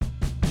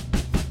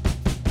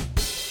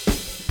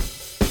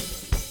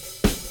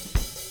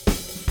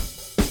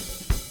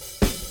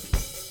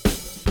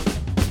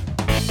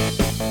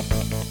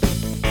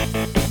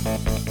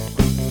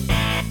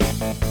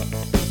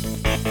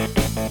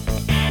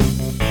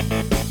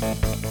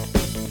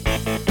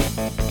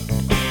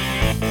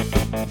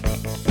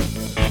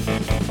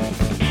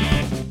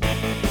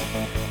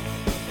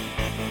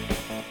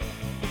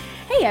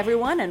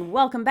everyone, and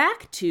welcome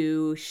back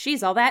to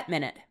She's All That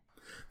Minute.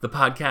 The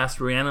podcast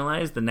where we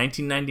analyze the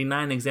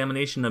 1999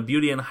 examination of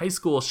beauty in high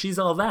school, She's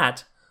All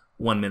That,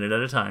 1 minute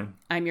at a time.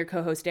 I'm your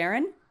co-host,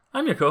 Erin.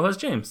 I'm your co-host,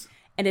 James.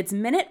 And it's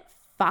minute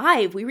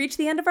 5. We reached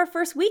the end of our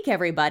first week,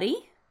 everybody.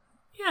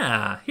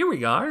 Yeah, here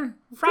we are.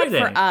 Friday.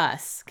 Good for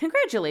us.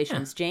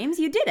 Congratulations, James.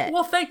 You did it.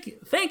 Well, thank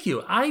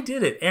you. I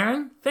did it.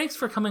 Erin, thanks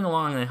for coming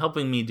along and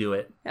helping me do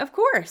it. Of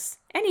course.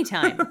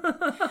 Anytime.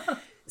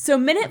 So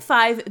minute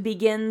 5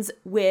 begins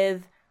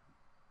with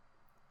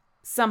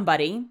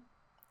somebody.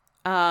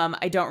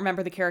 I don't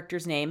remember the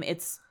character's name.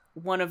 It's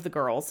one of the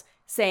girls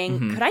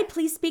saying, could I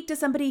please speak to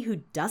somebody who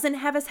doesn't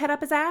have his head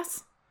up his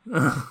ass?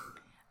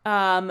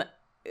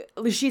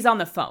 She's on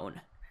the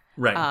phone.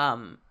 Right.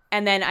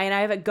 And then I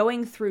have it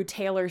going through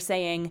Taylor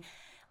saying,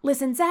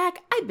 listen,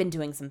 Zach, I've been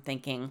doing some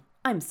thinking.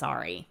 I'm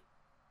sorry.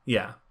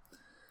 Yeah.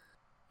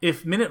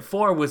 If minute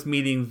 4 was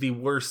meeting the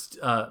worst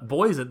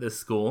boys at this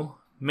school,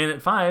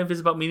 minute 5 is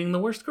about meeting the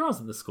worst girls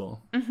at the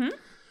school. Mm-hmm.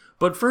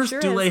 But first, Sure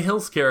Dule is.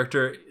 Hill's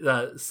character,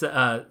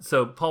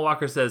 so Paul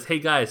Walker says, hey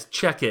guys,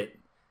 check it.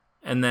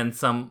 And then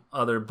some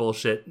other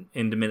bullshit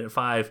into minute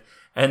 5.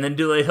 And then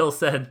Dule Hill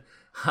said,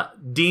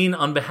 Dean,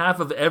 on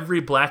behalf of every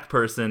black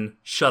person,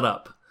 shut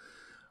up.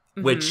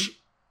 Mm-hmm. Which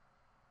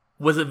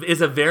is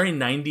a very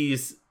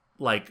 90s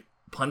like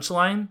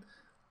punchline.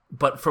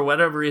 But for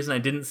whatever reason, I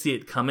didn't see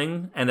it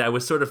coming. And I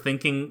was sort of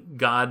thinking,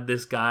 God,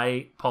 this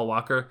guy, Paul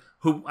Walker,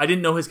 who I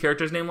didn't know his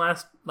character's name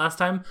last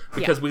time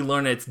because we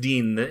learn it's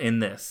Dean in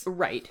this.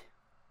 Right.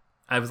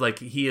 I was like,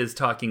 he is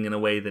talking in a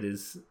way that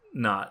is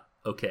not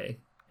okay.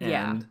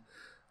 And,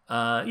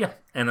 and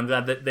I'm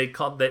glad that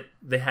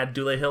they had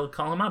Dule Hill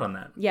call him out on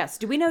that. Yes.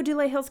 Do we know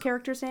Dule Hill's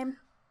character's name?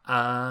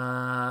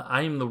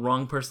 I am the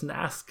wrong person to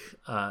ask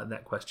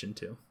that question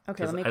to.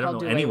 Okay, let me I don't call know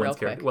Dule anyone's real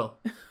character. quick. Well,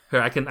 here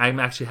I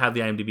actually have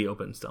the IMDb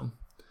open still.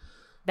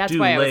 That's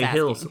Dule why I was asking.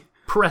 Hill's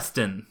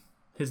Preston.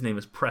 His name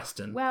is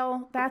Preston.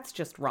 Well, that's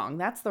just wrong.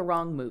 That's the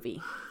wrong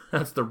movie.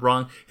 That's the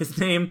wrong. His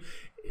name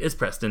is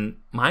Preston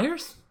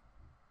Myers.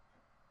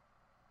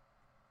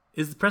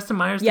 Is Preston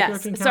Myers the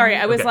character? Yes. Sorry,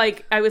 I was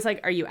like,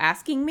 are you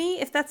asking me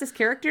if that's his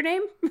character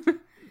name?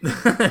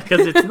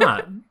 Because it's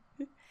not.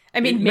 I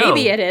mean, No.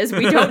 maybe it is.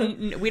 We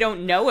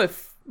don't know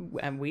if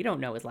we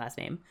don't know his last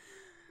name.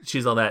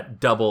 She's All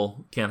That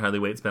double Can't Hardly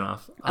Wait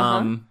spinoff.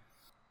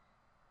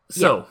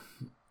 So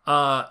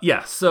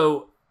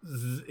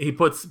he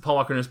puts Paul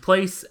Walker in his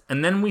place,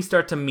 and then we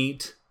start to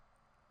meet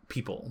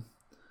people.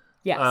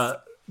 Yes.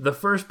 The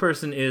first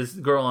person is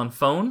the girl on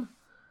phone,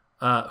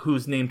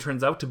 whose name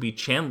turns out to be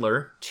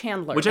Chandler.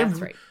 Chandler, which that's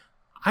right.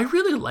 I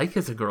really like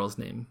as a girl's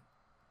name.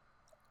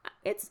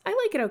 I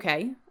like it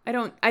okay. I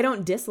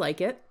don't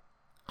dislike it.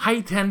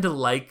 I tend to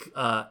like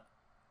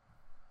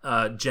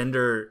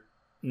gender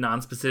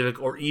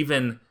non-specific or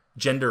even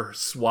gender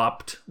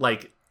swapped,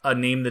 like a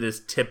name that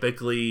is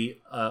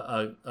typically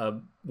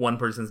one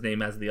person's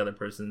name as the other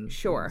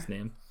person's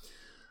name.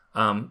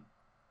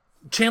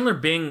 Chandler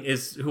Bing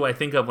is who I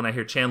think of when I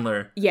hear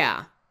Chandler.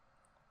 Yeah.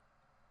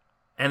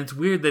 And it's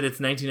weird that it's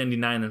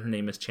 1999 and her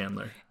name is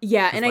Chandler.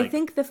 Yeah, and I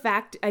think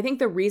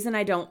the reason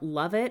I don't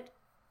love it,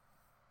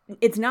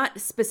 it's not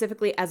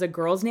specifically as a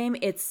girl's name,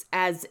 it's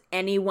as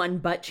anyone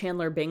but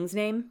Chandler Bing's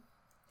name.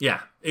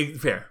 Yeah,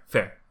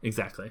 fair,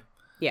 exactly.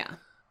 Yeah.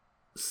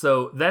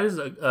 So that is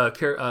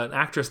an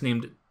actress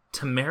named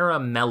Tamara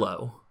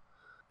Mello.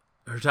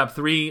 Her top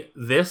 3,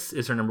 this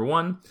is her number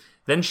 1.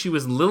 Then she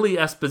was Lily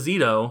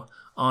Esposito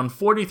on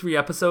 43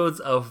 episodes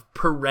of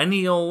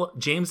perennial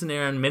James and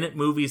Erin Minute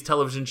Movies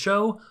television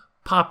show,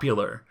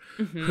 Popular,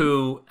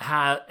 who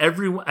had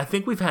I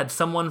think we've had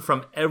someone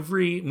from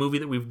every movie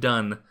that we've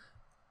done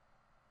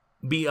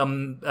be a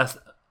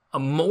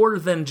more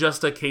than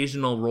just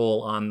occasional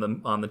role on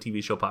the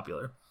TV show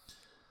Popular.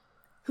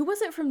 Who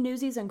was it from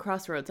Newsies and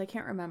Crossroads? I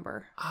can't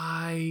remember.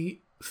 I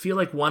feel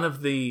like one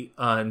of the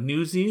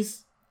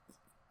Newsies.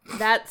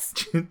 That's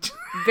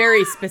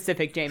very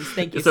specific, James.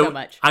 Thank you so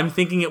much. I'm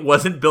thinking it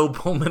wasn't Bill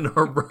Pullman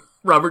or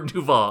Robert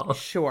Duvall.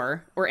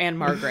 Sure. Or Anne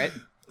Margaret.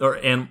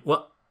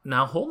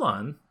 Now hold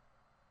on.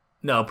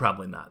 No,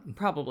 probably not.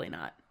 Probably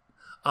not.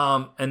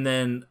 And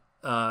then,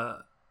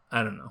 I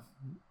don't know.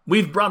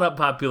 We've brought up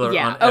Popular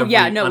yeah. on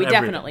we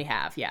definitely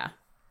have, yeah.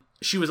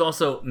 She was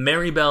also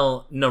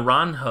Maribel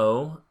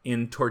Naranjo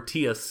in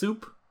Tortilla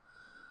Soup.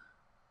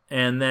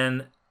 And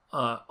then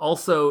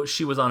also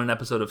she was on an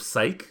episode of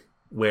Psych,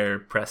 where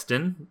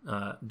Preston,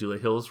 Dule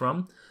Hill's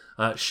from.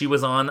 She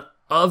was on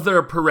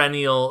other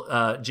perennial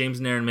James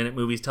and Erin Minute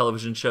Movies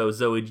television show,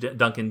 Zoe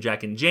Duncan,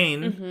 Jack and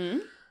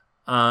Jane.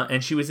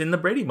 And she was in the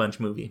Brady Bunch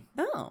movie.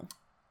 Oh.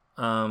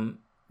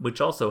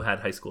 Which also had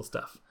high school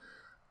stuff.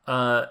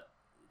 Her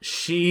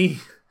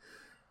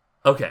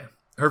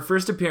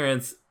first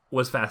appearance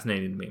was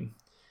fascinating to me.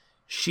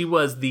 She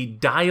was the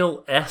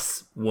Dial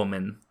S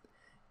woman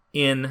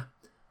in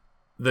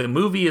the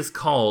movie is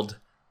called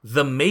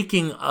The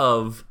Making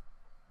of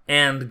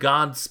And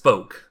God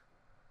Spoke,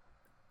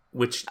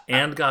 which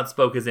And God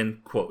Spoke is in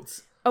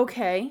quotes.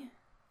 Okay.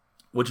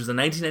 Which was a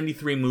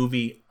 1993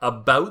 movie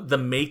about the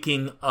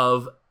making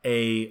of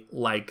a,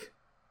 like,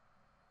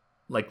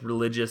 like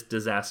religious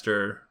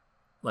disaster,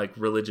 like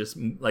religious,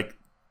 like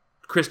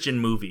Christian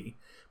movie,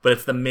 but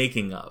it's the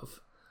making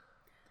of.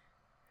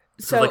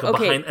 So like a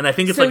behind, and I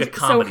think it's like a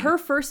comedy. So her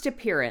first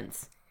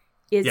appearance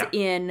is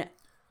in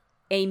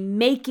a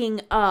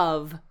making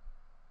of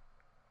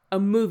a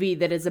movie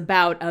that is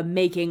about a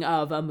making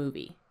of a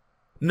movie.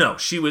 No,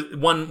 she was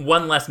one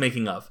less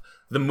making of.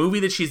 The movie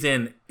that she's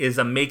in is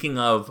a making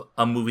of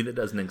a movie that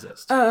doesn't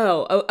exist.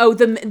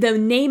 The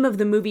name of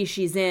the movie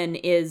she's in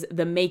is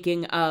the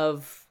making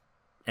of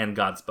And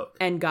God Spoke.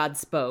 And God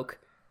Spoke.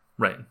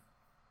 Right.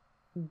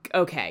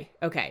 Okay.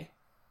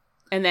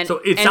 And then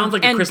so it sounds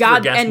like a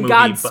Christopher Guest movie. And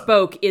God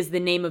Spoke is the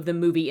name of the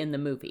movie in the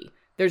movie.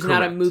 There's Correct.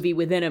 not a movie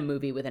within a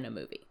movie within a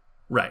movie.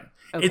 Right.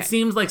 Okay. It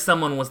seems like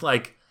someone was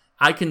like,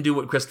 I can do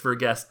what Christopher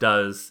Guest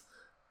does.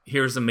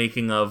 Here's a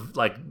making of,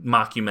 like,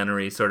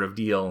 mockumentary sort of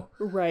deal.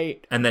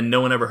 Right. And then no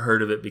one ever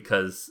heard of it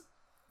because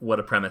what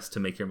a premise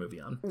to make your movie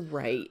on.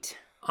 Right.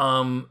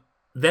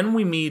 Then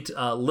we meet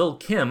Lil'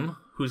 Kim,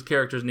 whose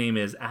character's name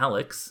is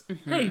Alex.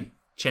 Mm-hmm. Hey,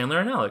 Chandler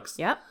and Alex.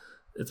 Yep.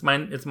 It's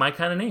my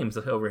kind of names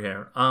over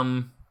here.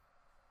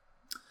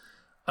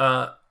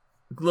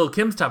 Lil'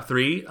 Kim's top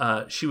 3.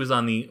 She was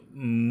on the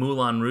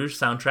Moulin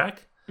Rouge soundtrack.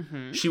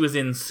 Mm-hmm. She was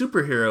in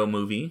Superhero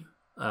Movie,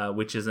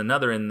 which is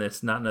another in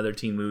this, not another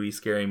teen movie,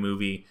 scary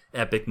movie,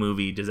 epic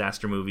movie,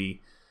 disaster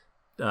movie,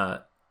 those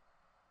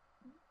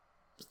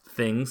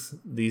movies.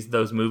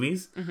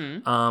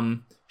 Mm-hmm.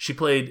 She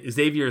played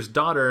Xavier's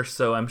daughter,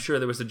 so I'm sure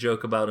there was a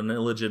joke about an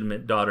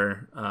illegitimate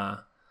daughter.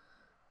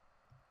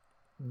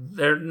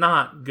 They're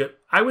not good.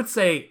 I would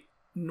say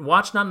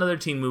watch Not Another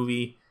Teen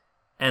Movie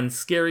and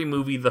Scary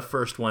Movie, the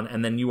first one,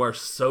 and then you are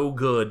so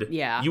good.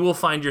 Yeah. You will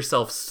find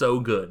yourself so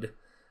good.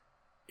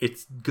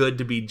 It's good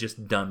to be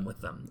just done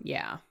with them.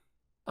 Yeah.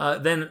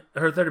 Then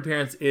her third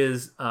appearance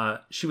is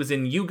she was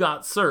in You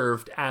Got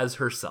Served as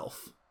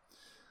herself.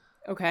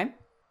 Okay.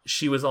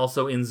 She was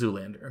also in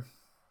Zoolander.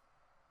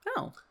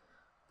 Oh.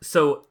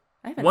 So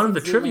I haven't one seen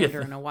of the trivia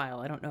Zoolander in a while.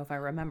 I don't know if I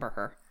remember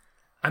her.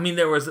 I mean,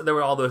 there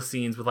were all those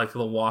scenes with like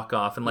the walk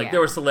off and like there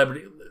were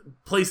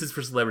places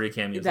for celebrity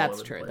cameos.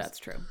 That's true. That's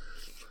true.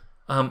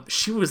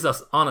 She was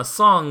on a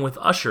song with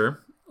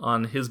Usher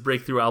on his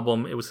breakthrough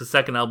album. It was his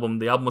second album.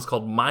 The album was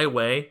called My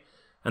Way,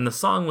 and the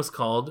song was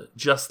called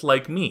Just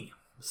Like Me.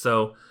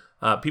 So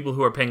people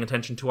who are paying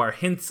attention to our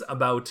hints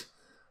about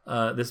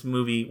this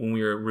movie when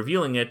we were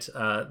revealing it,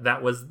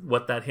 that was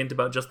what that hint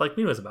about Just Like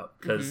Me was about,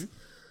 because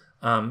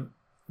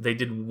they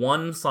did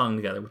one song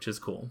together, which is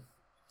cool.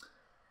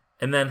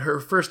 And then her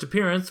first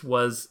appearance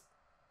was,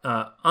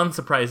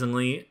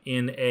 unsurprisingly,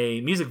 in a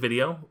music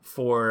video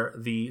for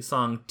the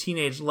song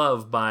Teenage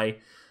Love by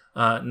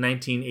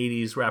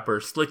 1980s rapper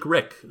Slick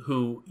Rick,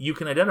 who you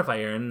can identify,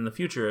 Aaron, in the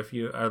future if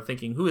you are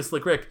thinking, who is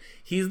Slick Rick?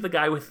 He's the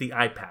guy with the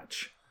eye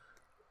patch.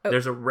 Oh.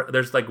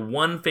 There's like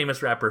one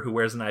famous rapper who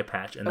wears an eye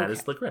patch, and that is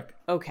Slick Rick.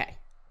 Okay.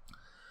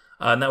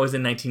 And that was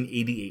in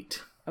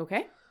 1988.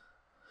 Okay.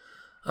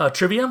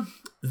 Trivia.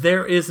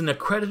 There is an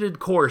accredited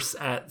course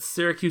at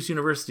Syracuse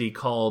University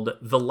called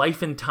The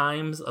Life and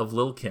Times of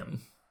Lil'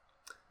 Kim.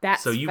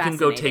 That's so you can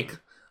go take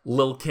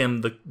Lil'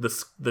 Kim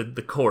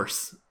the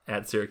course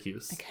at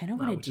Syracuse. I kind of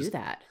want to do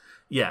that.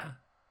 Yeah.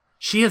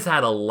 She has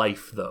had a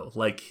life, though.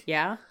 Like,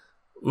 yeah?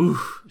 Ooh,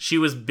 she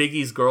was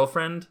Biggie's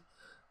girlfriend.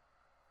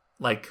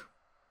 Like,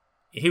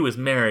 he was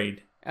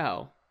married.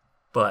 Oh.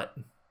 But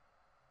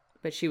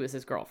she was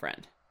his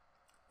girlfriend.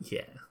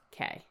 Yeah.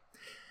 Okay.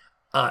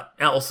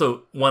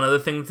 Also, one other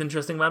thing that's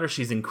interesting about her,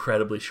 she's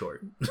incredibly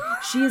short.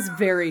 She is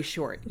very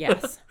short,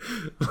 yes.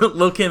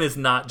 Lil' Kim is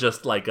not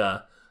just like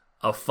a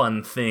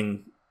fun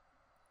thing.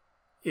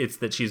 It's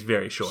that she's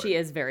very short. She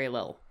is very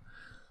little.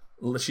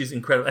 She's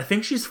incredible. I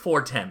think she's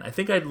 4'10". I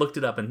think I looked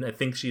it up, and I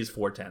think she's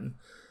 4'10".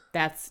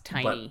 That's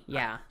tiny, but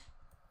yeah.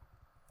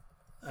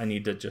 I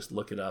need to just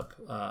look it up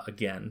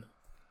again.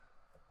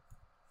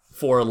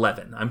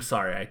 4'11". I'm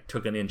sorry, I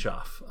took an inch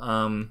off.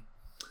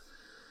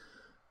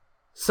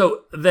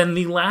 So then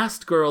the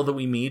last girl that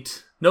we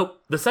meet...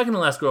 Nope, the second to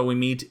last girl we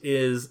meet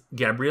is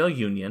Gabrielle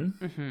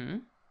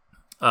Union,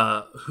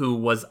 who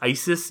was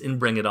Isis in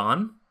Bring It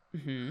On.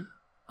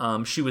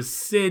 Mm-hmm. She was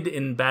Sid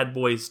in Bad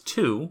Boys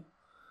 2,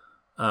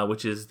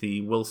 which is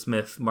the Will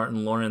Smith,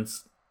 Martin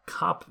Lawrence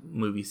cop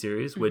movie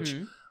series, which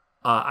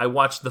I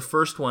watched the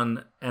first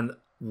one and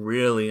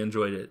really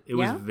enjoyed it. It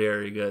was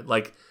very good.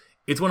 Like,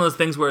 it's one of those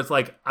things where it's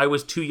like, I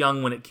was too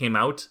young when it came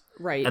out.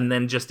 Right. And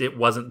then just it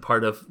wasn't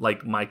part of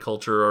like my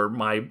culture or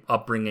my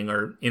upbringing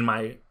or in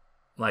my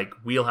like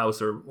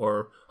wheelhouse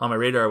or on my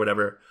radar or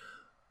whatever.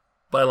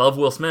 But I love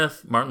Will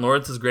Smith. Martin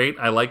Lawrence is great.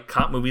 I like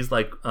cop movies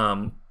like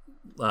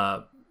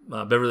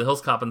Beverly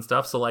Hills Cop and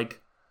stuff. So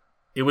like,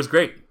 it was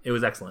great. It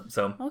was excellent.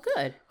 So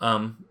good.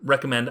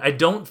 Recommend. I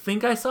don't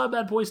think I saw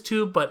Bad Boys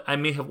 2, but I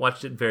may have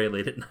watched it very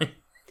late at night.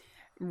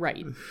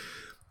 Right.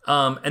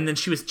 And then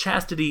she was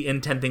Chastity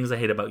in 10 Things I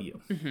Hate About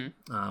You,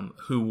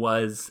 who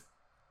was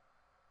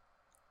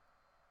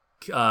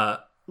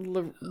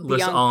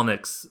Liz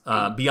Olnick's,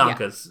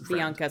 Bianca's friend.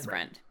 Bianca's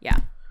friend, yeah.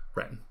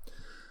 Right.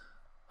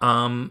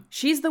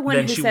 She's the one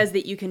who says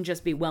that you can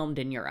just be whelmed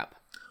in Europe.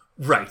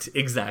 Right,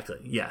 exactly.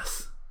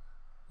 Yes.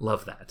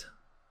 Love that.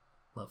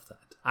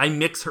 I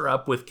mix her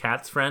up with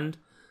Kat's friend.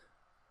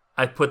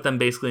 I put them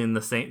basically in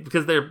the same,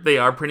 because they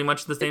are pretty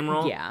much the same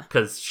role. Yeah.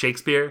 Because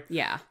Shakespeare.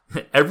 Yeah.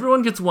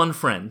 Everyone gets one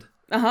friend.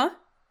 Uh-huh.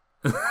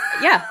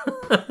 Yeah.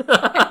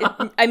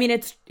 I mean,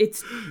 it's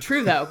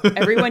true, though.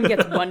 Everyone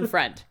gets one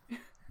friend.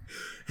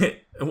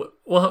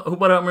 Well,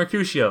 what about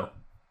Mercutio?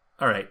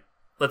 All right,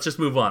 let's just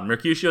move on.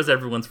 Mercutio's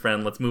everyone's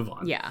friend. Let's move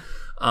on. Yeah.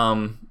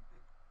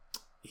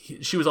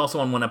 She was also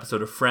on one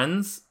episode of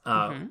Friends,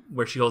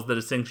 where she holds the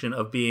distinction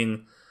of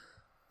being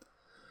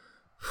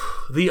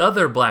the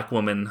other black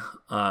woman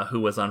who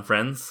was on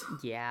Friends.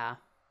 Yeah.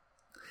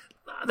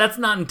 That's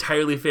not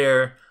entirely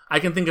fair. I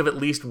can think of at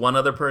least one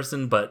other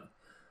person, but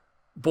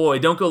boy,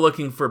 don't go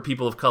looking for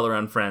people of color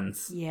on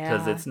Friends. Yeah.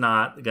 Because it's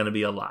not going to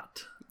be a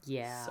lot.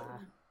 Yeah. So.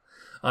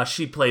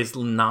 She plays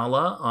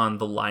Nala on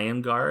The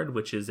Lion Guard,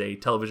 which is a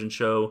television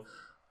show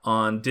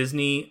on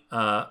Disney,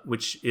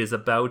 which is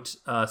about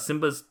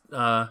Simba's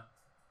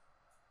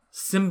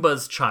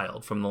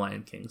child from The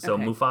Lion King. So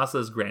Okay.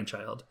 Mufasa's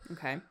grandchild.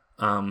 Okay.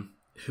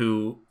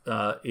 Who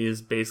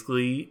is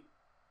basically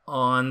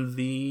on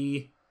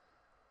the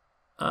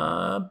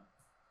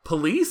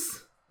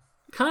police,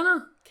 kind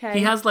of. Okay.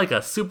 He has like a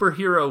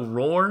superhero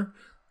roar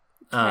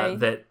Okay.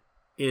 that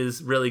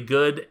is really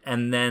good,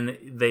 and then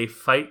they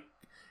fight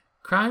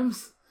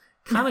crimes.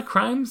 Kind of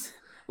crimes.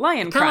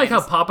 Lion Kind of like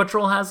crimes. how Paw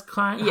Patrol has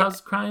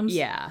crimes.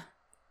 Yeah.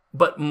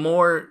 But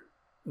more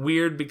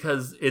weird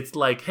because it's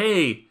like,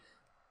 hey,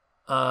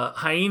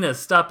 hyenas,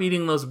 stop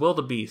eating those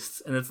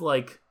wildebeests. And it's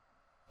like,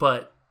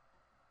 but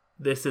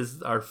this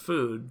is our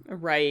food.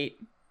 Right.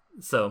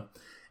 So,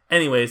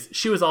 anyways,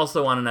 she was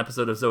also on an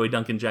episode of Zoe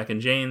Duncan, Jack and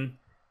Jane,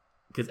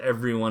 because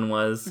everyone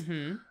was.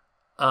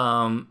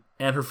 Mm-hmm.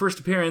 And her first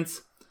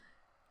appearance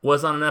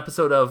was on an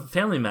episode of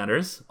Family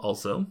Matters,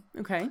 also,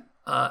 Okay.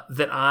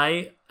 that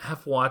I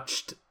have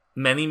watched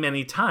many,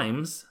 many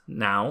times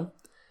now,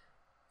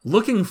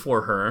 looking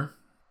for her.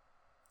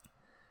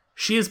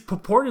 She is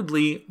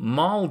purportedly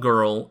Mall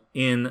Girl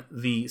in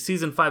the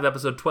season 5,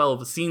 episode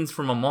 12, Scenes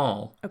from a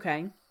Mall.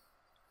 Okay.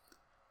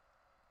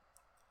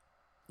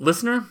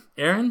 Listener,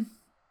 Aaron,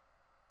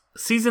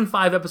 season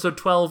 5, episode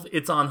 12,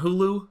 it's on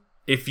Hulu.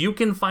 If you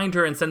can find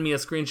her and send me a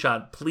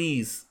screenshot,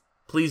 please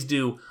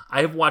do.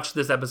 I have watched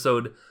this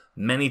episode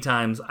many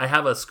times. I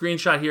have a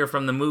screenshot here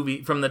from the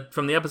movie, from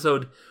the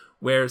episode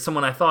where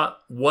someone I thought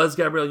was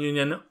Gabrielle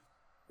Union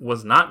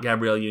was not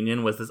Gabrielle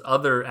Union, was this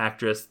other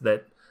actress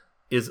that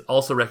is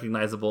also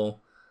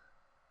recognizable.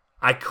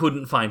 I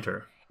couldn't find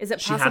her. Is it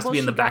possible she has to be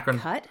in the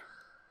background? Cut?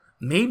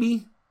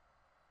 Maybe.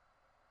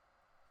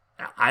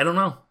 I don't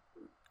know.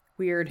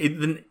 Weird.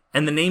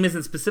 And the name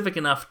isn't specific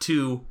enough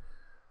to,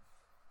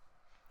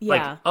 Yeah.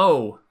 like,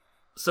 oh,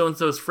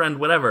 so-and-so's friend,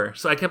 whatever.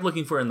 So I kept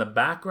looking for her in the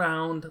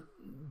background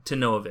to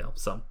no avail.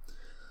 So,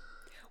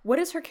 What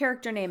is her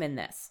character name in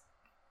this?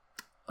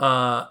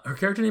 her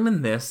character name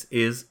in this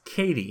is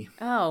Katie.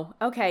 Oh,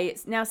 okay.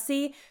 Now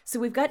see, so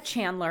we've got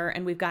Chandler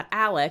and we've got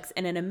Alex,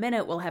 and in a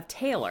minute we'll have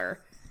Taylor.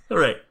 All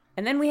right.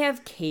 And then we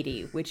have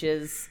Katie, which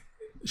is...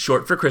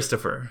 Short for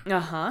Christopher.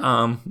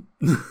 Uh-huh.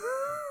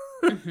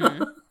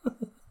 Mm-hmm.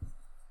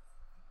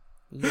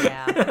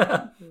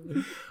 Yeah.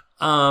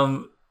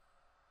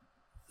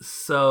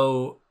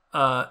 So,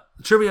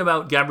 trivia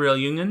about Gabrielle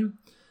Union.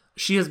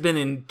 She has been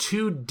in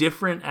 2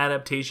 different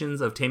adaptations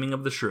of Taming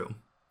of the Shrew.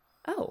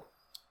 Oh.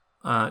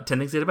 10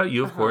 Things I Hate About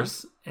You, of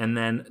course. And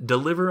then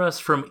Deliver Us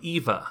from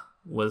Eva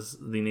was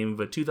the name of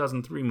a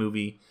 2003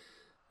 movie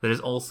that is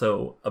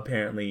also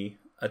apparently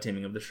a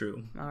Taming of the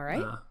Shrew. All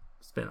right.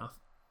 Spinoff.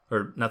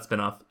 Or not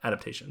spinoff,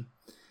 adaptation.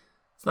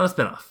 It's not a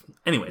spinoff.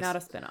 Anyways. Not a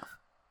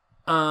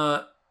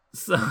spinoff.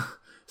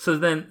 So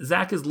then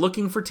Zach is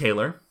looking for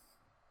Taylor.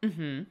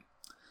 Mm-hmm.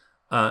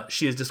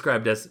 She is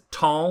described as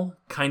tall,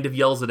 kind of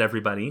yells at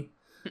everybody,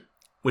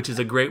 which is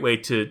a great way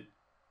to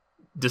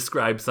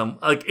describe some,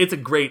 like, it's a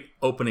great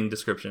opening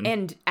description.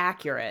 And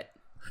accurate.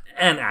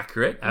 And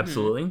accurate,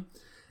 absolutely. Mm-hmm.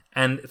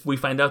 And we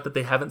find out that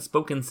they haven't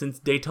spoken since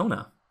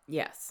Daytona.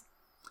 Yes.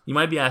 You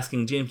might be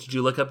asking, James, did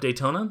you look up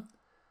Daytona?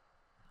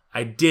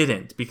 I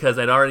didn't, because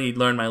I'd already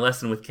learned my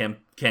lesson with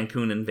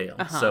Cancun and Vail.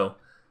 Uh-huh. So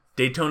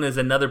Daytona is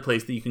another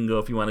place that you can go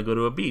if you want to go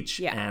to a beach.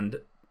 Yeah. And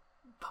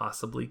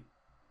possibly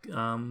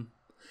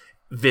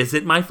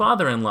visit my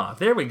father-in-law.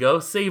 There we go.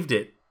 Saved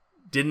it.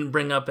 Didn't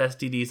bring up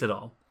STDs at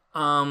all.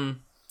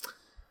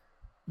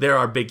 There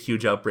are big,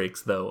 huge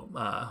outbreaks,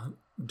 though,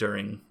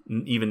 during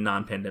even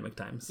non-pandemic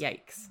times.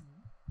 Yikes.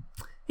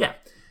 Yeah.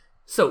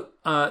 So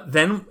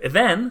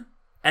then,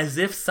 as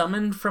if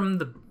summoned from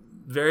the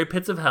very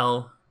pits of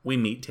hell, we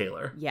meet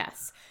Taylor.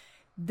 Yes.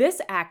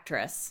 This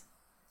actress,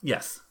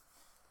 Yes.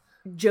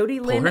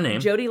 Jodie Pull her name.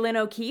 Lynn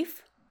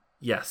O'Keefe.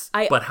 Yes.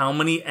 I- But how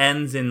many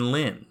N's in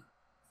Lynn?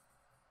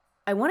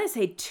 I want to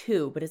say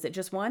 2, but is it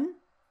just 1?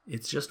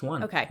 It's just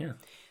 1. Okay. Yeah.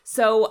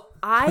 So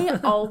I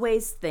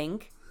always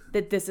think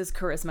that this is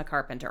Charisma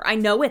Carpenter. I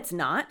know it's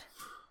not.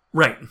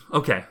 Right.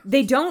 Okay.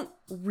 They don't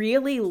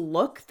really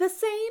look the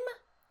same,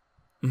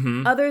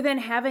 Mm-hmm. other than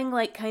having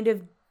like kind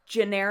of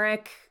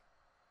generic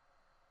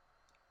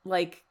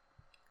like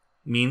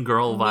Mean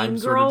Girl vibe Mean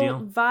sort Girl of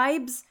deal.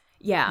 vibes.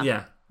 Yeah.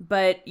 Yeah.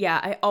 But yeah,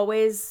 I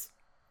always,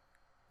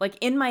 like,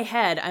 in my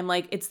head, I'm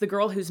like, it's the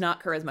girl who's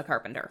not Charisma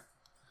Carpenter.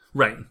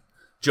 Right.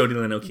 Jodie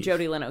Lynn O'Keefe.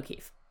 Jodie Lynn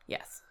O'Keefe.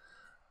 Yes.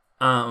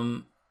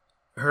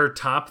 Her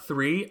top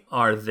 3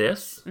 are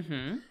this.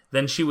 Mm-hmm.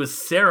 Then she was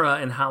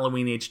Sarah in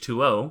Halloween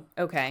H2O.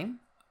 Okay.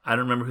 I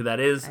don't remember who that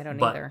is. I don't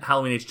but either.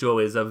 Halloween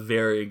H2O is a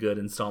very good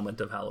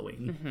installment of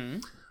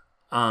Halloween.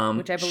 Mm-hmm.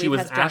 Which I believe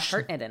has Josh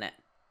Hartnett in it.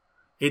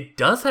 It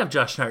does have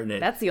Josh Hartnett.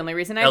 That's the only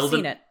reason I've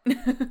seen it.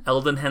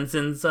 Eldon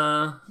Henson's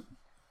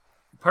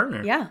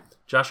partner. Yeah.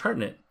 Josh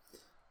Hartnett.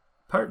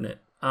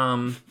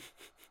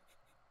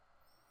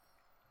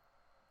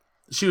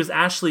 She was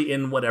Ashley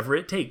in Whatever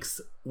It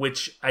Takes,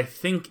 which I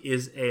think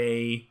is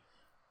a...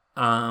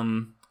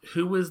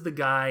 who was the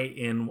guy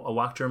in A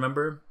Walk to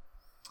Remember?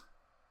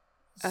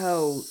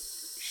 Oh,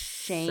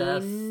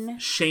 Shane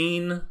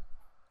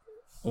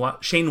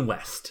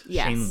West.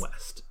 Yes. Shane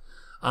West.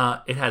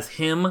 It has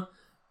him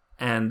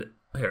and...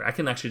 Here, I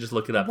can actually just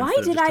look it up Why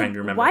instead of just trying to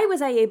remember. Why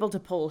was I able to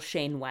pull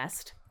Shane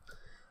West?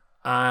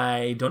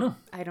 I don't know.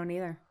 I don't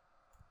either.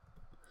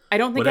 I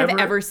don't think I've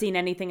ever seen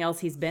anything else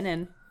he's been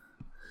in.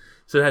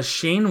 So it has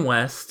Shane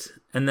West,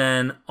 and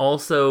then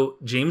also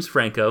James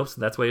Franco,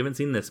 so that's why you haven't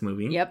seen this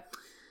movie. Yep.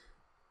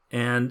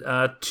 And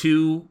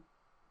 2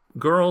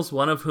 girls,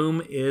 one of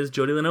whom is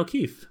Jodie Lynn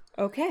O'Keefe.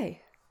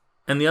 Okay.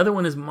 And the other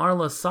one is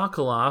Marla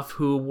Sokoloff,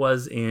 who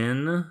was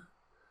in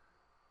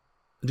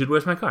Dude,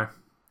 Where's My Car?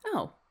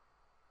 Oh.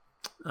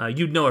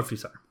 You'd know her if you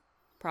saw her.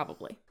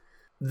 Probably.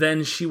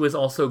 Then she was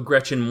also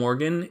Gretchen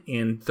Morgan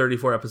in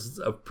 34 episodes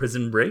of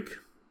Prison Break.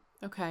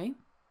 Okay.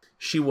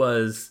 She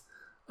was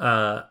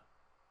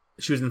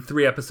in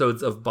 3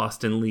 episodes of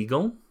Boston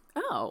Legal.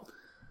 Oh.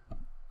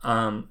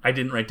 I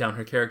didn't write down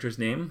her character's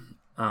name,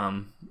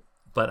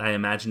 but I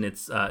imagine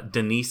it's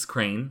Denise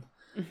Crane.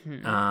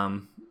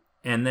 Mm-hmm.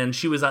 And then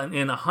she was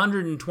in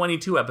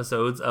 122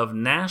 episodes of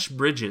Nash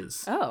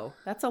Bridges. Oh,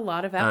 that's a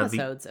lot of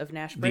episodes of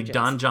Nash Bridges. The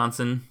Don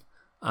Johnson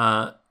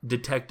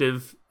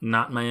detective,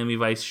 not Miami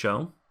Vice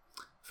show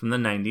from the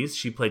 90s.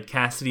 She played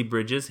Cassidy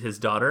Bridges, his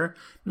daughter.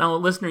 Now,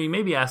 listener, you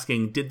may be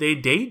asking, did they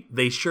date?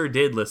 They sure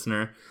did,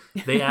 listener.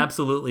 They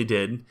absolutely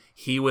did.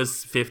 He was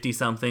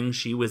 50-something.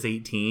 She was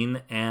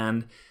 18.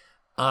 And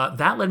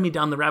that led me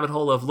down the rabbit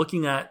hole of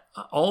looking at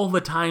all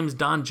the times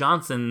Don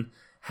Johnson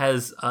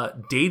has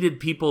dated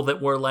people that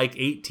were like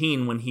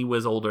 18 when he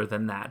was older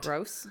than that.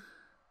 Gross.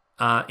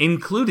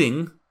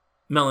 Including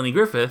Melanie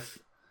Griffith,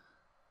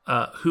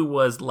 who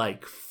was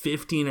like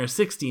 15 or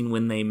 16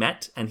 when they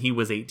met, and he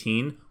was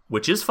 18,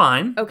 which is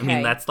fine. Okay. I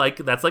mean, that's like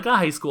a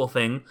high school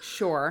thing.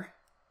 Sure.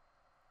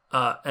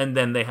 And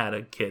then they had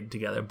a kid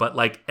together. But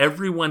like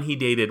everyone he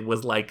dated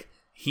was like,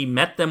 he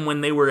met them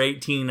when they were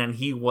 18 and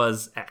he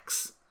was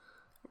X.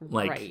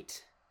 Like,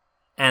 right.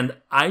 And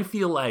I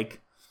feel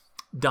like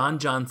Don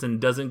Johnson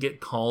doesn't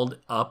get called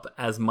up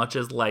as much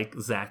as like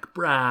Zach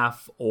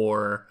Braff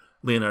or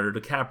Leonardo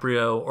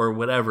DiCaprio or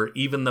whatever,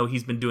 even though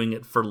he's been doing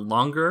it for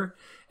longer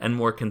and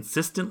more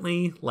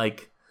consistently.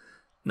 Like,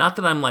 not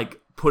that I'm like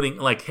putting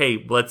like,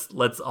 hey,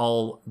 let's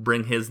all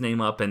bring his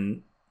name up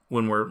and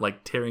when we're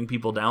like tearing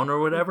people down or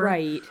whatever.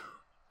 Right.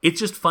 It's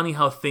just funny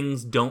how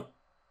things don't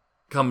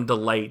come to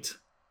light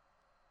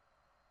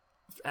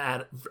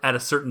at a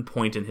certain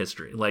point in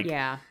history. Like,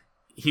 yeah.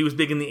 He was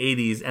big in the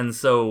 80s, and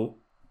so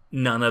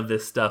none of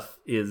this stuff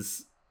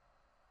is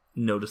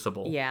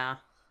noticeable. Yeah.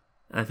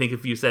 And I think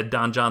if you said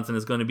Don Johnson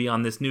is going to be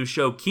on this new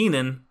show,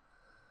 Kenan,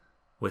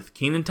 with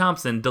Kenan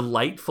Thompson,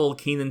 delightful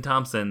Kenan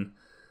Thompson,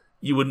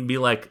 you wouldn't be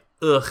like,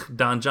 ugh,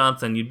 Don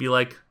Johnson. You'd be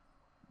like,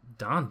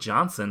 Don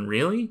Johnson,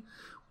 really?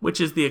 Which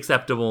is the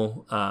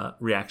acceptable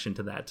reaction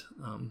to that.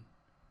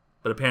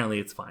 But apparently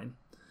it's fine.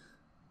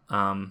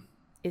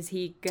 Is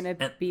he going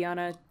to be on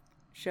a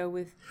show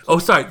with... Oh,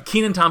 sorry.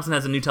 Kenan Thompson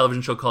has a new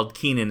television show called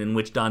Kenan, in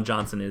which Don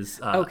Johnson is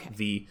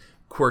the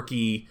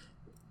quirky,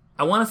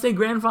 I want to say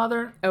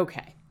grandfather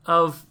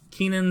of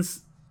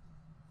Kenan's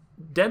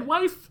dead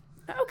wife.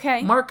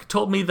 Okay. Mark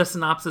told me the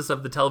synopsis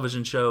of the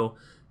television show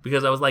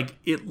because I was like,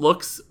 it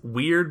looks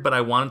weird, but I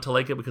wanted to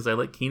like it because I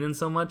like Kenan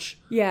so much.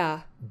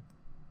 Yeah.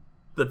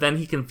 But then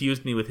he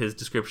confused me with his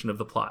description of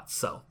the plot,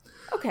 so...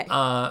 Okay.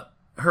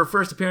 Her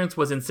first appearance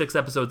was in 6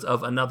 episodes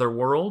of Another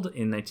World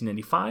in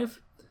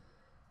 1995.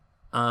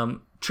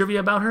 Trivia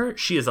about her,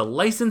 she is a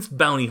licensed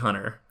bounty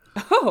hunter.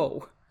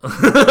 Oh.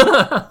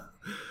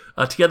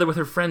 Together with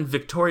her friend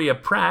Victoria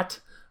Pratt,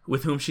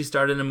 with whom she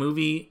starred in a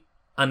movie,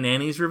 A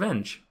Nanny's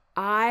Revenge.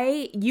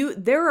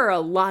 There are a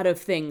lot of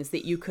things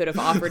that you could have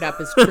offered up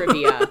as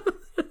trivia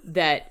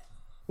that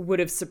would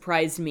have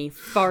surprised me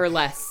far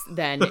less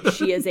than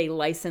she is a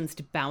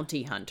licensed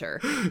bounty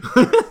hunter.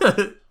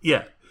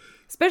 Yeah.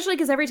 Especially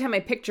because every time I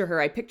picture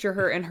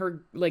her in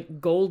her like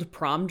gold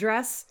prom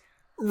dress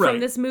from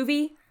this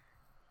movie.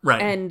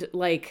 Right. And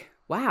like,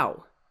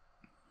 wow.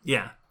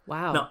 Yeah.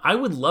 Wow. Now, I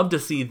would love to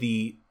see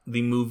the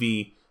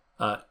movie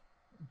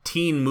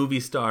teen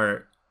movie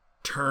star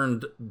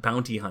turned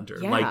bounty hunter.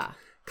 Yeah. Like,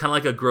 kind of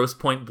like a Grosse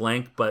Point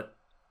Blank, but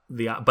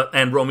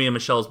and Romeo and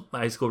Michelle's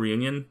high school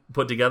reunion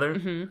put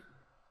together,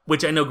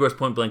 which I know Grosse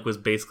Point Blank was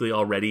basically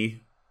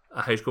already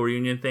a high school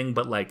reunion thing,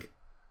 but like,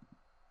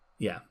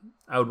 yeah,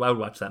 I would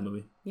watch that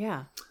movie.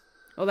 Yeah.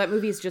 Well, that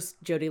movie is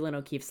just Jodie Lynn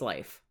O'Keefe's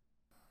life.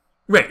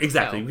 Right,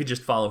 exactly. So, we could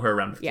just follow her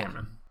around with yeah.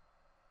 camera.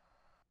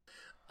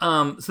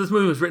 So this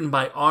movie was written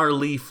by R.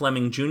 Lee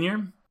Fleming Jr.,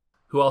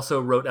 who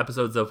also wrote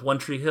episodes of One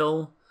Tree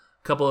Hill,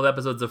 a couple of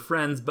episodes of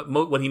Friends, but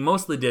what he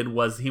mostly did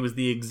was he was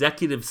the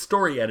executive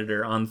story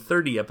editor on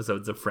 30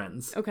 episodes of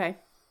Friends. Okay.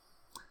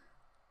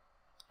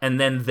 And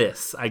then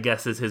this, I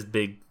guess, is his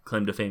big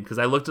claim to fame, because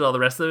I looked at all the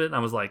rest of it and I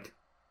was like,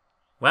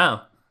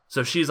 wow,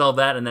 so she's all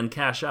that and then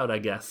cash out, I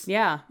guess.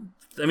 Yeah.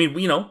 I mean,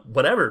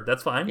 whatever,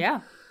 that's fine.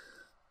 Yeah.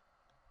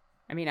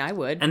 I mean, I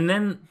would. And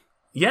then,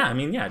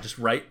 just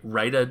write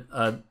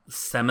a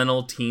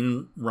seminal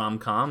teen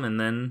rom-com and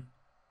then,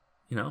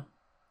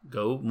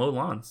 go mow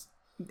lawns.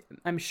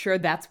 I'm sure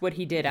that's what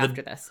he did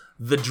after this.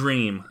 The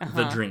dream.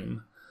 The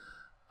dream.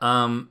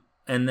 And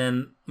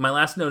then my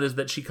last note is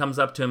that she comes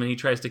up to him and he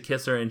tries to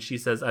kiss her and she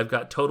says, "I've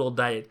got total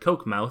Diet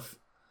Coke mouth."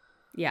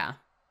 Yeah.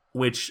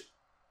 Which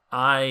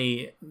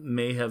I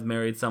may have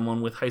married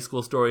someone with high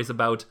school stories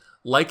about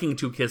liking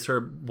to kiss her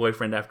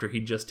boyfriend after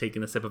he'd just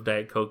taken a sip of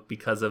Diet Coke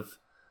because of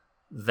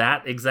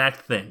that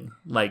exact thing.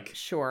 Like,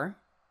 sure.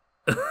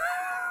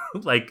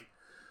 like,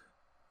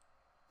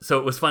 so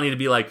it was funny to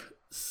be like,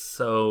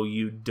 so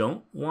you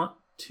don't want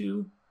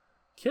to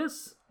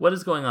kiss? What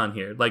is going on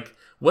here? Like,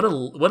 what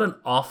an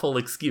awful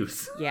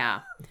excuse.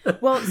 Yeah.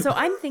 Well, so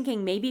I'm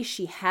thinking maybe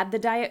she had the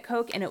Diet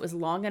Coke and it was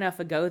long enough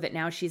ago that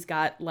now she's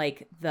got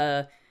like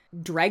the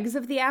dregs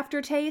of the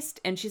aftertaste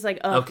and she's like,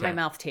 oh, okay. My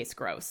mouth tastes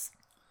gross.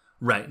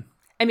 Right.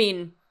 I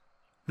mean,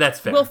 that's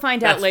fair. We'll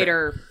find out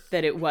later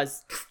that it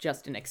was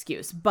just an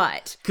excuse,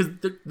 but because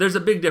there's a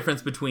big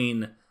difference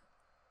between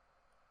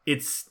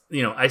it's,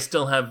 I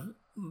still have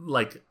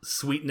like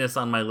sweetness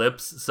on my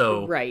lips,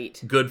 so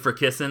right. Good for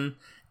kissing,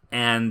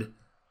 and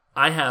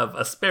I have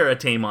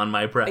aspartame on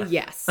my breath.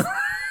 Yes.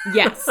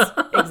 Yes,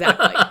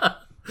 exactly.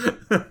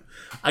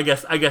 I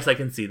guess I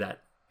can see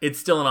that. It's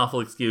still an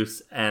awful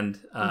excuse, and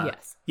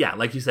yes. Yeah,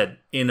 like you said,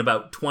 in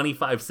about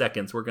 25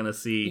 seconds, we're going to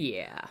see...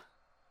 Yeah.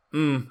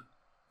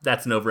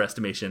 That's an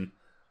overestimation.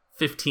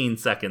 15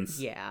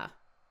 seconds. Yeah.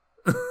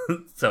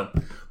 So,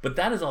 but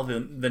that is all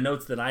the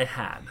notes that I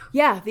had.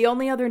 Yeah, the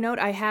only other note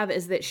I have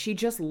is that she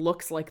just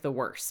looks like the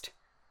worst.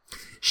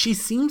 She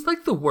seems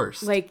like the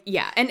worst. Like,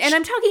 yeah, and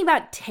I'm talking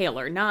about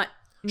Taylor, not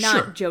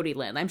sure. Jodie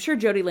Lynn. I'm sure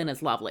Jodie Lynn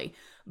is lovely,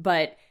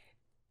 but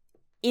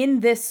in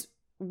this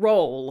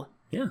role,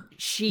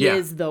 she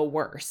is the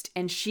worst,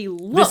 and she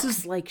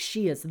looks like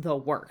she is the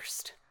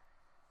worst.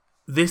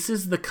 This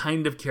is the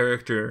kind of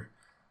character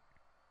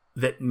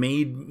that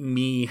made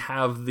me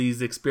have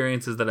these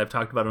experiences that I've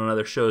talked about on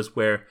other shows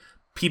where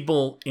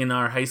people in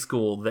our high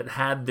school that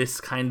had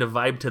this kind of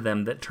vibe to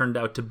them that turned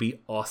out to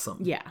be awesome.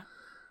 Yeah.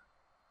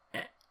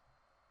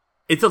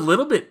 It's a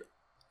little bit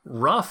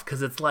rough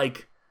because it's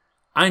like,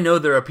 I know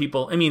there are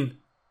people, I mean,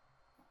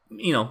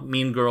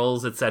 Mean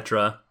Girls,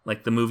 etc.,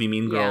 like the movie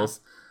Mean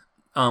Girls,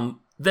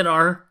 that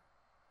are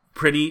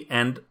pretty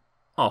and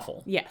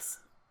awful. Yes.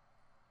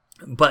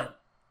 But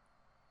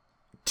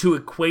to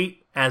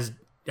equate, as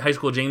High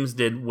School James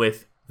did,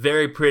 with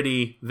very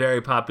pretty,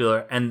 very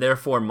popular, and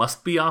therefore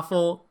must be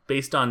awful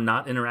based on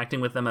not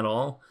interacting with them at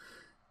all,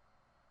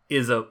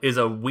 is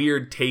a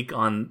weird take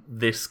on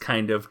this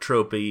kind of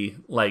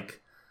tropey,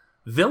 like,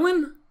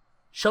 villain?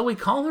 Shall we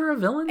call her a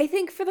villain? I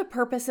think for the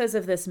purposes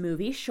of this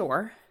movie,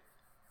 sure.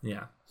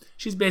 Yeah.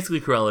 She's basically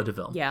Cruella de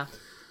Vil. Yeah.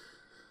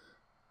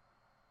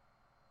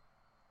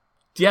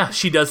 Yeah,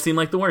 she does seem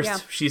like the worst. Yeah.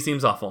 She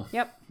seems awful.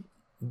 Yep.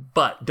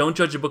 But don't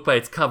judge a book by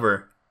its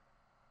cover.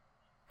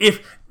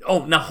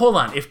 Now hold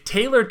on. If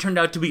Taylor turned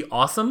out to be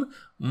awesome,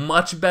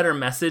 much better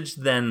message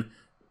than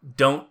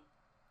don't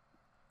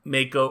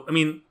judge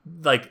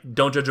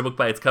a book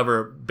by its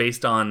cover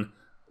based on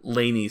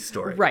Lainey's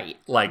story. Right.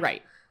 Like,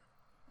 right.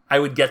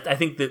 I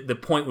think that the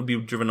point would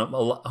be driven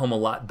home a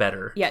lot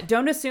better. Yeah,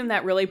 don't assume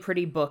that really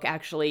pretty book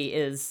actually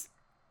is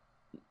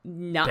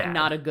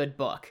not a good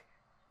book.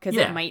 Because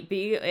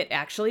it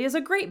actually is a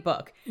great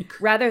book.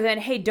 Rather than,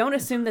 hey, don't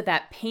assume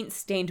that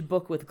paint-stained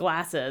book with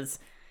glasses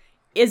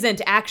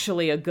isn't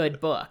actually a good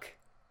book.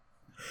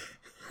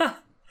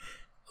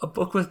 A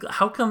book with...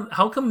 How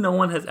come no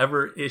one has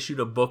ever issued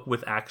a book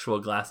with actual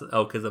glasses?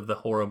 Oh, because of the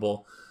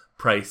horrible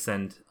price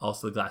and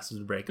also the glasses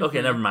would break.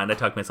 Okay, never mind. I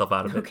talked myself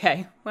out of it.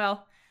 Okay,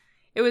 well,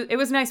 it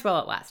was nice while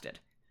it lasted.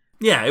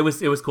 Yeah, it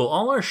was cool.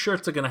 All our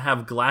shirts are going to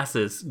have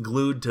glasses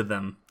glued to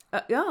them.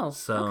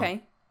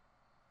 Okay.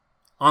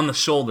 On the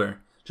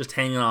shoulder, just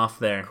hanging off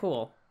there.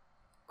 Cool.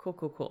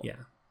 Yeah,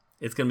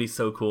 it's gonna be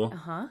so cool.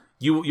 Uh-huh.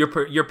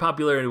 Your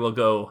popularity will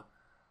go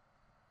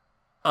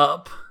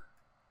up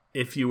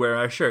if you wear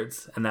our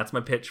shirts, and that's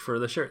my pitch for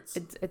the shirts.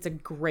 It's a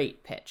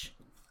great pitch.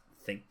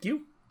 Thank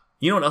you.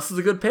 You know what else is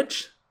a good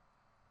pitch?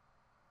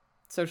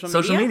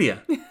 Social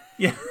media.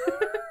 Yeah.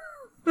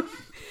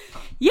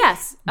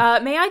 Yes.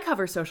 May I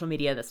cover social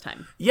media this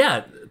time?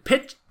 Yeah.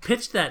 Pitch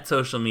that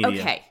social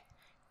media. Okay.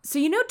 So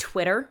you know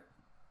Twitter?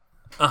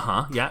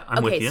 Yeah,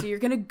 I'm with you. Okay, so you're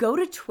going to go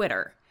to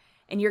Twitter,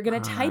 and you're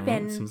going to type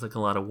in... Seems like a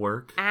lot of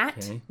work.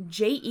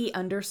 @JE_minute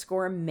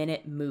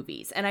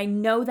movies. And I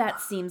know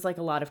that seems like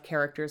a lot of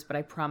characters, but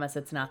I promise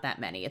it's not that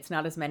many. It's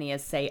not as many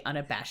as, say,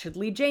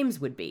 Unabashedly James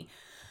would be.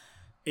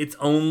 It's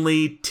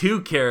only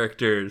 2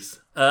 characters.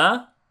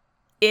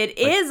 It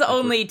is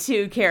only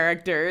 2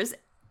 characters.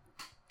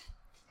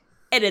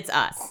 And it's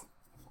us.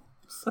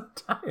 So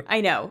tired.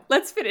 I know.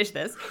 Let's finish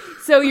this.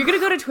 So you're going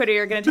to go to Twitter.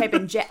 You're going to type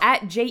in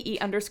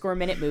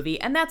 @JE_minute movie.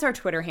 And that's our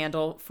Twitter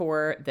handle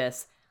for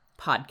this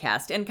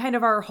podcast. And kind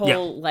of our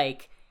whole,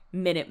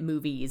 Minute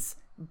Movies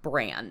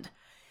brand.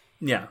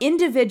 Yeah.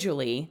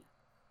 Individually,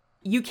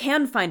 you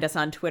can find us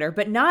on Twitter,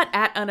 but not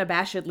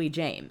 @Unabashedly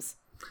James.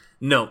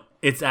 No,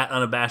 it's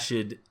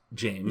 @Unabashed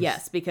James.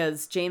 Yes,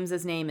 because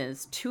James's name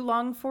is too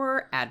long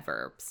for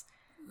adverbs.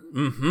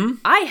 Mm-hmm.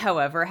 I,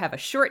 however, have a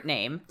short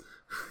name.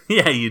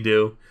 Yeah, you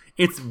do.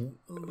 It's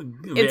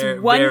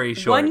very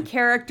short. One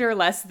character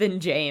less than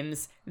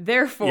James.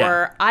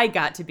 Therefore, I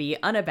got to be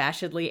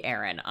Unabashedly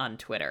Aaron on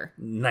Twitter.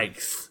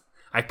 Nice.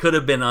 I could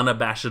have been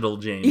Unabashedle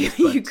James.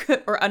 You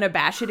could, or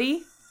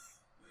Unabashedy?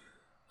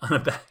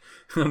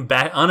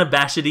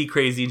 Unabashedy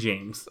Crazy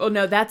James. Oh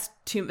no, that's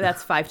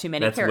 5 too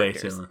many characters. That's way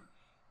too long.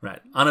 Right.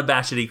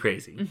 Unabashedy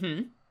Crazy.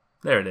 Mm-hmm.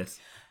 There it is.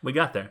 We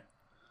got there.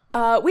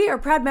 We are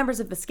proud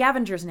members of the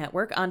Scavengers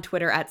Network on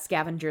Twitter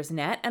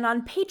 @ScavengersNet and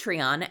on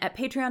Patreon at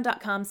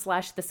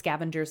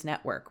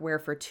patreon.com/thescavengersnetwork, where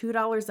for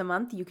 $2 a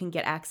month you can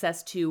get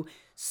access to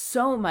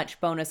so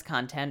much bonus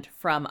content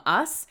from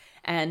us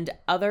and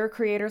other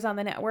creators on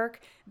the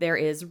network. There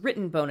is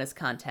written bonus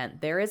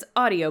content. There is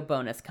audio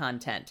bonus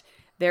content.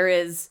 There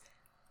is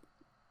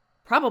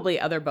probably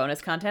other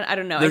bonus content. I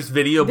don't know. There's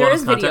video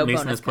bonus content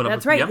Mason has put up.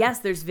 That's right. Yep. Yes,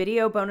 there's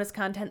video bonus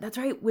content. That's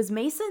right. Was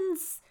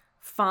Mason's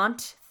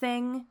font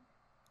thing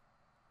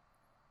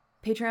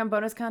Patreon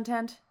bonus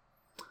content?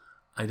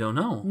 I don't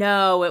know.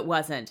 No, it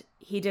wasn't.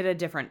 He did a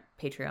different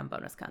Patreon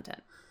bonus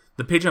content.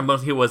 The Patreon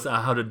bonus here was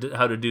how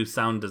to do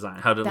sound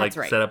design, how to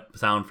set up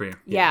sound for you.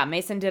 Yeah,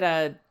 Mason did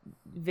a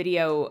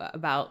video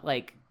about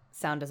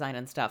sound design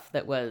and stuff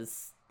that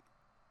was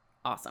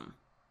awesome.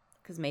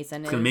 Because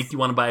Mason it's gonna make you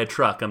want to buy a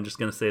truck. I'm just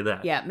gonna say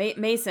that. Yeah,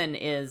 Mason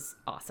is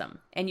awesome,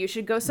 and you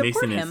should go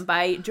support him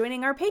by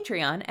joining our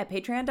Patreon at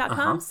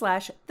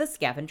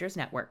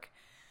patreon.com/thescavengersnetwork.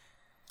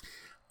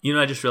 You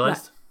know, I just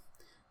realized. What?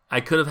 I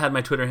could have had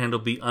my Twitter handle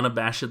be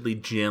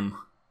Unabashedly Jim.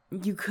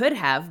 You could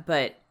have,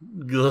 but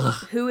Ugh.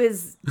 Who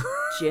is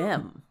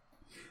Jim?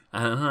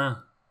 I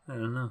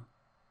don't know.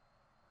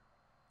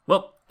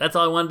 Well, that's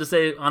all I wanted to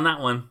say on that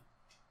one.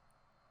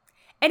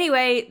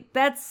 Anyway,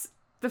 that's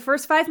the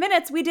first 5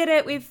 minutes. We did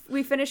it. We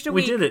finished a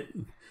week. We did it.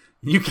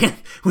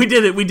 We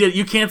did it.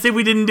 You can't say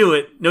we didn't do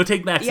it. No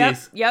take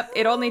backsies. Yep.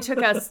 It only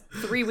took us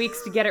 3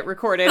 weeks to get it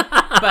recorded,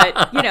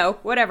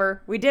 but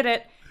whatever. We did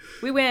it.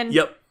 We win.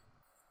 Yep.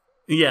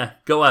 Yeah,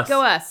 go us.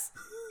 Go us.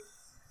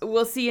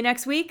 We'll see you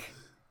next week.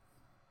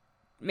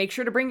 Make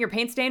sure to bring your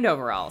paint-stained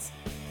overalls.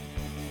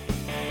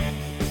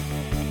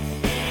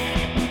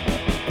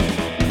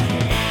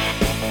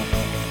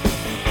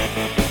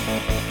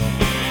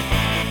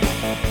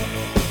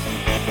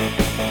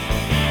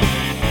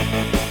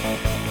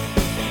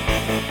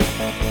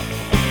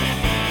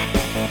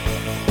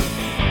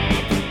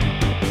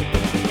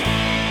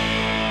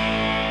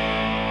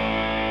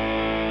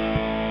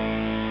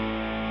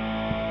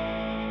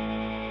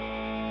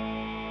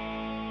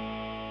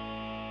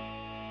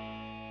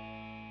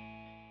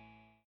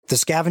 The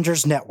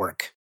Scavengers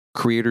Network.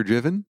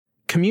 Creator-driven.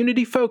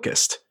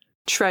 Community-focused.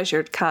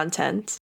 Treasured content.